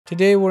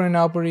Today we're in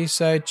Upper East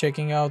Side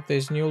checking out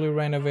this newly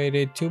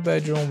renovated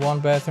 2-bedroom,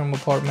 1-bathroom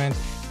apartment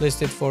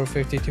listed for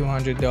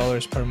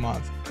 $5,200 per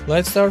month.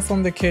 Let's start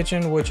from the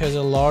kitchen, which has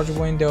a large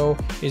window,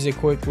 is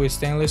equipped with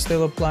stainless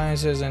steel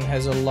appliances, and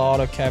has a lot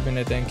of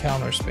cabinet and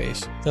counter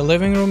space. The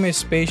living room is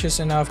spacious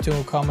enough to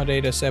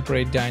accommodate a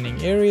separate dining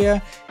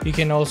area. You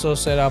can also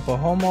set up a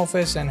home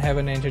office and have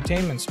an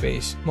entertainment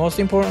space. Most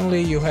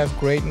importantly, you have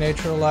great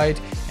natural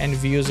light and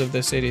views of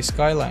the city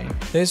skyline.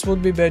 This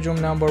would be bedroom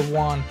number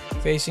 1,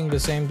 facing the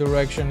same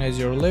direction as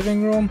your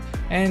living room.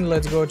 And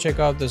let's go check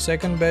out the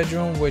second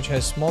bedroom, which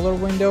has smaller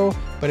window,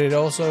 but it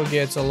also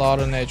gets a lot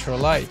of natural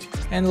light.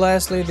 And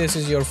lastly, this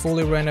is your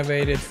fully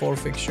renovated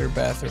 4-fixture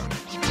bathroom.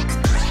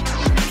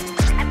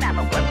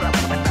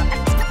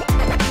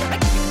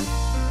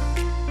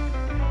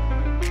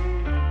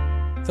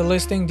 The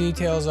listing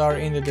details are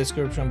in the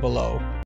description below.